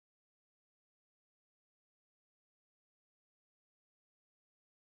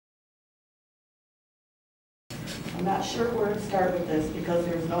I'm not sure where to start with this because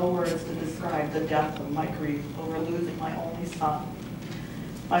there's no words to describe the depth of my grief over losing my only son.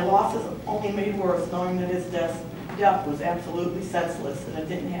 My loss is only made worse knowing that his death was absolutely senseless and it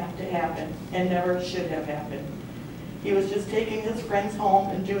didn't have to happen and never should have happened. He was just taking his friends home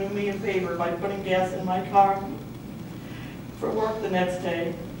and doing me a favor by putting gas in my car for work the next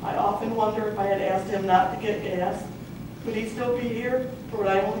day. I often wonder if I had asked him not to get gas, would he still be here? Or would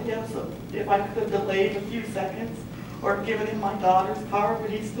I only have some, if I could have delayed a few seconds or given him my daughter's car, would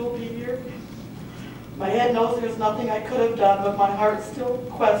he still be here? My head knows there's nothing I could have done, but my heart still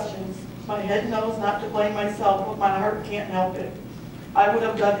questions. My head knows not to blame myself, but my heart can't help it. I would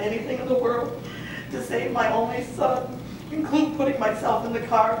have done anything in the world to save my only son, include putting myself in the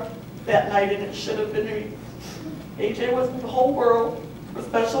car that night, and it should have been me. AJ was the whole world, a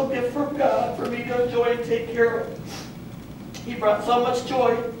special gift from God for me to enjoy and take care of. He brought so much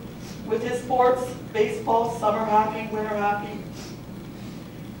joy with his sports, baseball, summer hockey, winter hockey.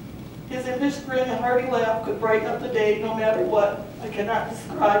 His impish grin and hearty laugh could brighten up the day no matter what. I cannot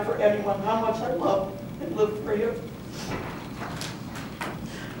describe for anyone how much I love and live for him.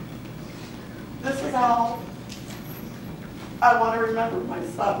 This is how I want to remember my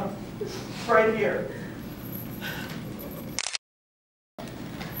son, right here.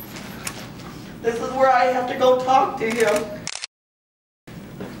 This is where I have to go talk to him.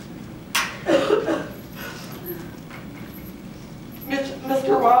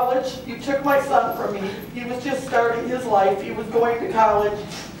 Mr. Rowledge, you took my son from me. He was just starting his life. He was going to college,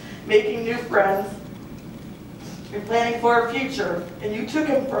 making new friends, and planning for a future. And you took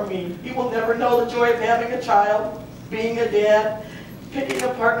him from me. He will never know the joy of having a child, being a dad, picking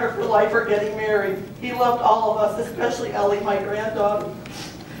a partner for life, or getting married. He loved all of us, especially Ellie, my granddaughter,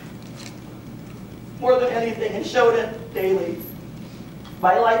 more than anything, and showed it daily.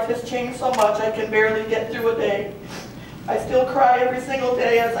 My life has changed so much I can barely get through a day. I still cry every single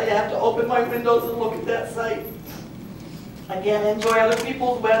day as I have to open my windows and look at that sight. I can't enjoy other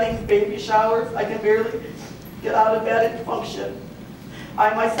people's weddings, baby showers. I can barely get out of bed and function.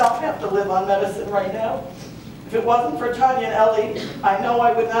 I myself have to live on medicine right now. If it wasn't for Tanya and Ellie, I know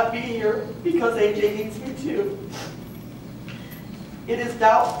I would not be here because AJ needs me too. It is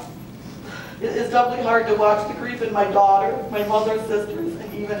doubly hard to watch the grief in my daughter, my mother, sisters,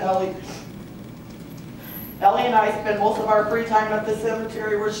 and even Ellie. Ellie and I spend most of our free time at the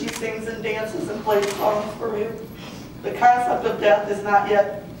cemetery where she sings and dances and plays songs for him. The concept of death is not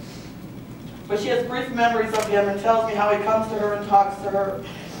yet, but she has brief memories of him and tells me how he comes to her and talks to her.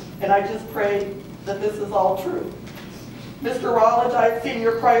 And I just pray that this is all true. Mr. Rowledge, I've seen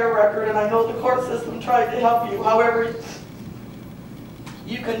your prior record and I know the court system tried to help you. However,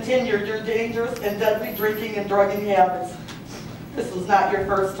 you continued your dangerous and deadly drinking and drugging habits. This was not your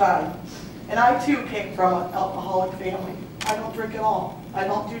first time. And I too came from an alcoholic family. I don't drink at all. I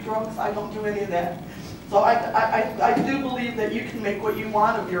don't do drugs. I don't do any of that. So I do believe that you can make what you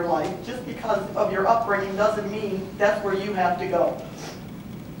want of your life. Just because of your upbringing doesn't mean that's where you have to go.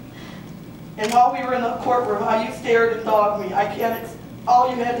 And while we were in the courtroom, how you stared and dogged me,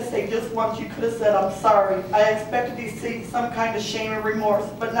 all you had to say just once, you could have said, I'm sorry. I expected to see some kind of shame and remorse,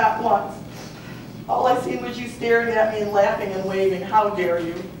 but not once. All I seen was you staring at me and laughing and waving. How dare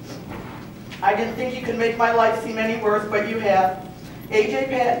you? I didn't think you could make my life seem any worse, but you have. AJ,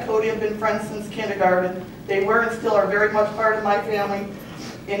 Pat, and Cody have been friends since kindergarten. They were and still are very much part of my family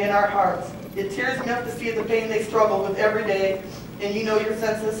and in our hearts. It tears me up to see the pain they struggle with every day, and you know your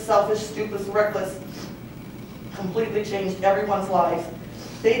senseless, selfish, stupid, reckless completely changed everyone's lives.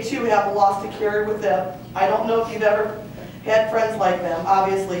 They too have a loss to carry with them. I don't know if you've ever had friends like them,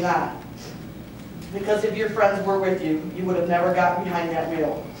 obviously not. Because if your friends were with you, you would have never gotten behind that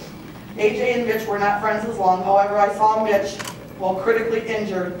wheel. AJ and Mitch were not friends as long. However, I saw Mitch, while critically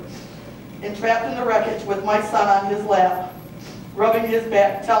injured, entrapped in the wreckage with my son on his lap, rubbing his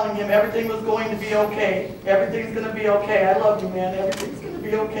back, telling him everything was going to be okay. Everything's going to be okay. I love you, man. Everything's going to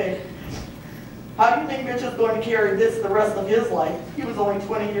be okay. How do you think Mitch is going to carry this the rest of his life? He was only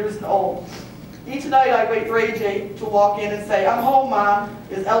 20 years old. Each night I wait for AJ to walk in and say, I'm home, Mom.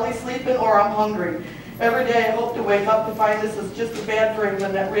 Is Ellie sleeping or I'm hungry? Every day I hope to wake up to find this is just a bad dream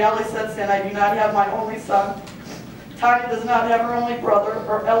and that reality sets in. I do not have my only son. Tanya does not have her only brother,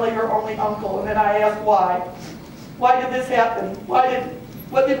 or Ellie her only uncle. And then I ask why. Why did this happen?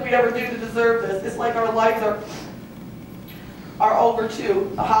 What did we ever do to deserve this? It's like our lives are over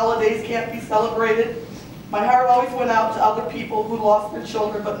too. The holidays can't be celebrated. My heart always went out to other people who lost their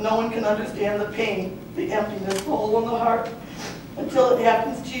children, but no one can understand the pain, the emptiness, the hole in the heart until it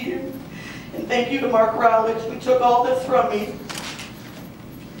happens to you. And thank you to Mark Rowledge who took all this from me.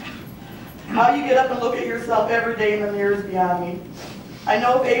 How you get up and look at yourself every day in the mirror is beyond me. I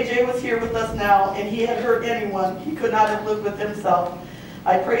know if AJ was here with us now and he had hurt anyone, he could not have lived with himself.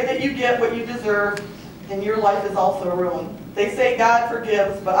 I pray that you get what you deserve and your life is also ruined. They say God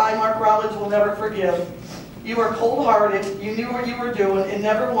forgives, but I, Mark Rowledge, will never forgive. You are cold-hearted, you knew what you were doing, and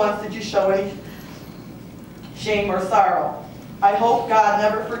never once did you show any shame or sorrow. I hope God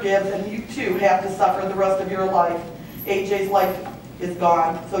never forgives and you too have to suffer the rest of your life. AJ's life is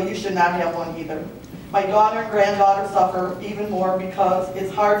gone, so you should not have one either. My daughter and granddaughter suffer even more because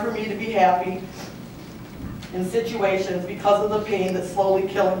it's hard for me to be happy in situations because of the pain that's slowly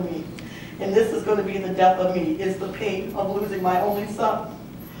killing me. And this is going to be the death of me, is the pain of losing my only son.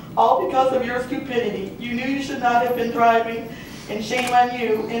 All because of your stupidity. You knew you should not have been driving, and shame on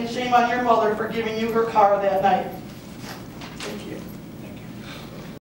you, and shame on your mother for giving you her car that night.